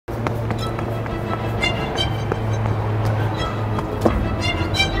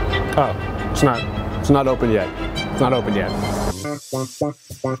Oh, it's not open yet. It's not open yet.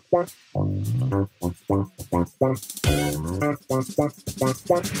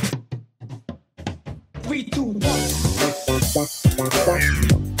 3, 2, 1.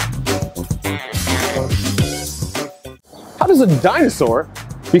 How does a dinosaur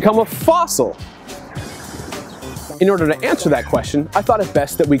become a fossil? In order to answer that question, I thought it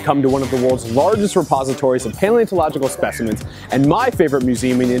best that we come to one of the world's largest repositories of paleontological specimens and my favorite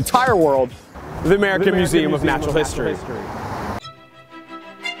museum in the entire world, the American Museum of Natural History.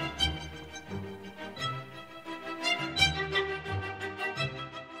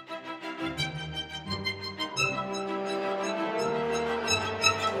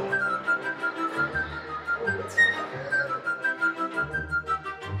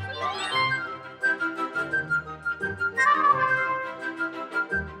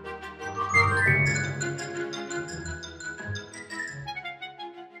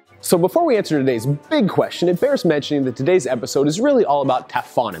 So before we answer today's big question, it bears mentioning that today's episode is really all about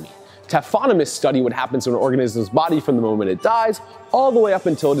taphonomy. Taphonomists study what happens to an organism's body from the moment it dies, all the way up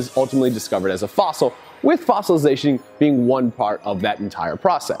until it is ultimately discovered as a fossil, with fossilization being one part of that entire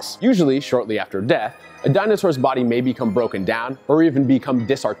process. Usually, shortly after death, a dinosaur's body may become broken down or even become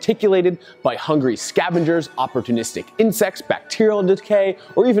disarticulated by hungry scavengers, opportunistic insects, bacterial decay,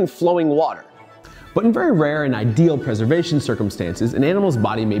 or even flowing water. But in very rare and ideal preservation circumstances, an animal's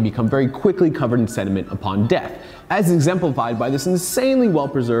body may become very quickly covered in sediment upon death, as exemplified by this insanely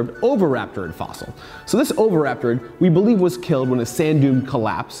well-preserved Oviraptor fossil. So this Oviraptor, we believe, was killed when a sand dune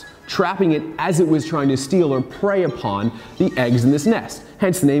collapsed, trapping it as it was trying to steal or prey upon the eggs in this nest.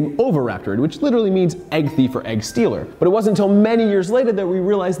 Hence the name Oviraptor, which literally means egg thief or egg stealer. But it wasn't until many years later that we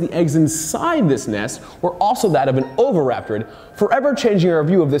realized the eggs inside this nest were also that of an Oviraptor, forever changing our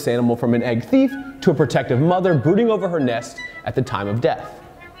view of this animal from an egg thief to a protective mother brooding over her nest at the time of death.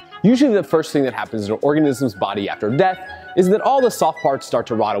 Usually the first thing that happens in an organism's body after death is that all the soft parts start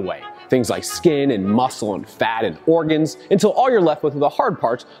to rot away. Things like skin and muscle and fat and organs, until all you're left with are the hard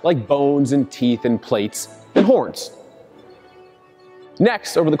parts like bones and teeth and plates and horns.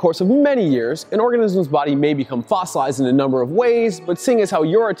 Next, over the course of many years, an organism's body may become fossilized in a number of ways, but seeing as how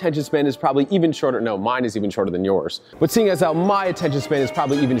your attention span is probably even shorter, no, mine is even shorter than yours, but seeing as how my attention span is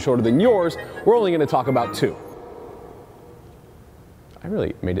probably even shorter than yours, we're only going to talk about two. I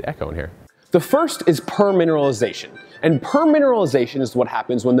really made it echo in here. The first is permineralization. And permineralization is what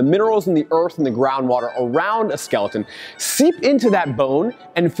happens when the minerals in the earth and the groundwater around a skeleton seep into that bone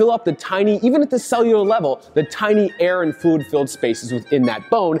and fill up the tiny, even at the cellular level, the tiny air and fluid-filled spaces within that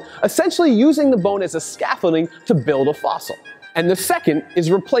bone, essentially using the bone as a scaffolding to build a fossil. And the second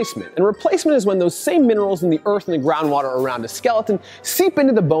is replacement. And replacement is when those same minerals in the earth and the groundwater around a skeleton seep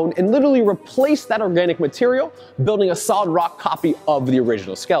into the bone and literally replace that organic material, building a solid rock copy of the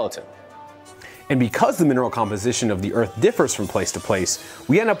original skeleton. And because the mineral composition of the earth differs from place to place,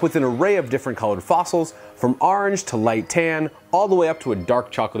 we end up with an array of different colored fossils, from orange to light tan, all the way up to a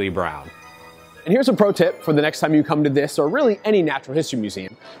dark chocolatey brown. And here's a pro tip for the next time you come to this, or really any natural history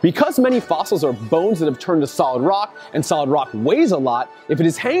museum. Because many fossils are bones that have turned to solid rock, and solid rock weighs a lot, if it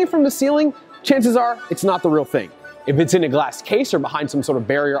is hanging from the ceiling, chances are it's not the real thing. If it's in a glass case or behind some sort of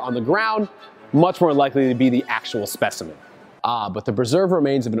barrier on the ground, much more likely to be the actual specimen. But the preserved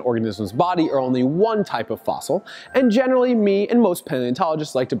remains of an organism's body are only one type of fossil, and generally me and most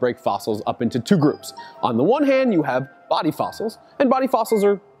paleontologists like to break fossils up into two groups. On the one hand, you have body fossils, and body fossils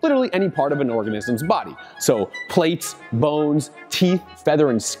are literally any part of an organism's body. So plates, bones, teeth, feather,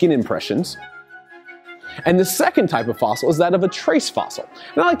 and skin impressions. And the second type of fossil is that of a trace fossil.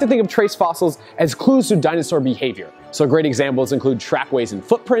 And I like to think of trace fossils as clues to dinosaur behavior. So great examples include trackways and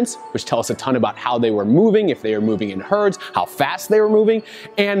footprints, which tell us a ton about how they were moving, if they were moving in herds, how fast they were moving,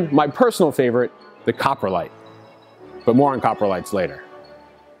 and my personal favorite, the coprolite. But more on coprolites later.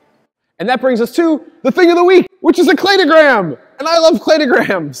 And that brings us to the thing of the week, which is a cladogram! And I love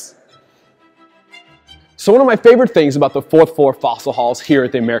cladograms! So one of my favorite things about the 4th floor fossil halls here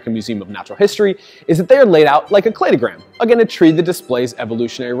at the American Museum of Natural History is that they are laid out like a cladogram, again a tree that displays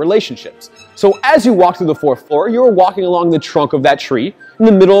evolutionary relationships. So as you walk through the 4th floor, you're walking along the trunk of that tree. In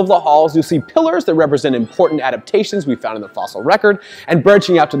the middle of the halls, you'll see pillars that represent important adaptations we found in the fossil record, and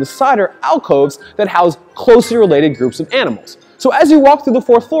branching out to the side are alcoves that house closely related groups of animals. So as you walk through the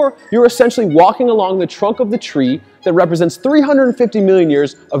 4th floor, you're essentially walking along the trunk of the tree that represents 350 million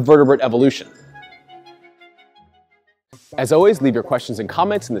years of vertebrate evolution. As always, leave your questions and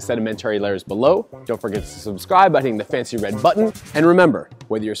comments in the sedimentary layers below. Don't forget to subscribe by hitting the fancy red button. And remember,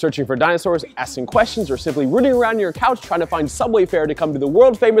 whether you're searching for dinosaurs, asking questions, or simply rooting around your couch trying to find subway fare to come to the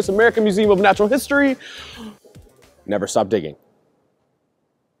world-famous American Museum of Natural History, never stop digging.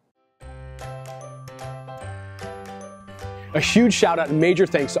 A huge shout out and major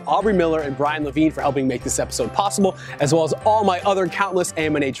thanks to Aubrey Miller and Brian Levine for helping make this episode possible, as well as all my other countless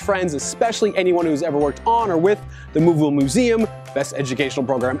AMNH friends, especially anyone who's ever worked on or with the Movable Museum, best educational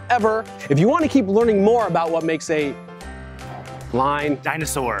program ever. If you want to keep learning more about what makes a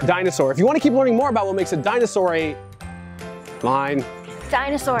dinosaur. If you want to keep learning more about what makes a dinosaur a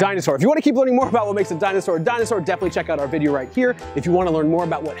dinosaur. If you want to keep learning more about what makes a dinosaur, definitely check out our video right here. If you want to learn more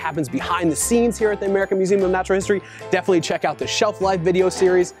about what happens behind the scenes here at the American Museum of Natural History, definitely check out the Shelf Life video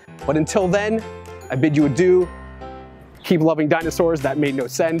series. But until then, I bid you adieu. Keep loving dinosaurs. That made no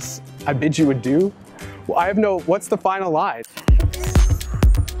sense. I bid you adieu. Well, what's the final line?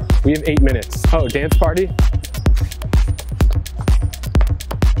 We have 8 minutes. Oh, dance party?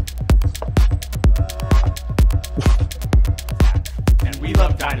 We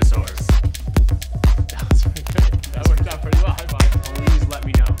love dinosaurs. That was pretty good. That worked out pretty well. Please let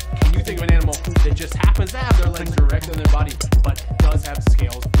me know. Can you think of an animal that just happens to have their legs erect on their body, but does have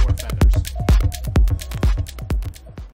scales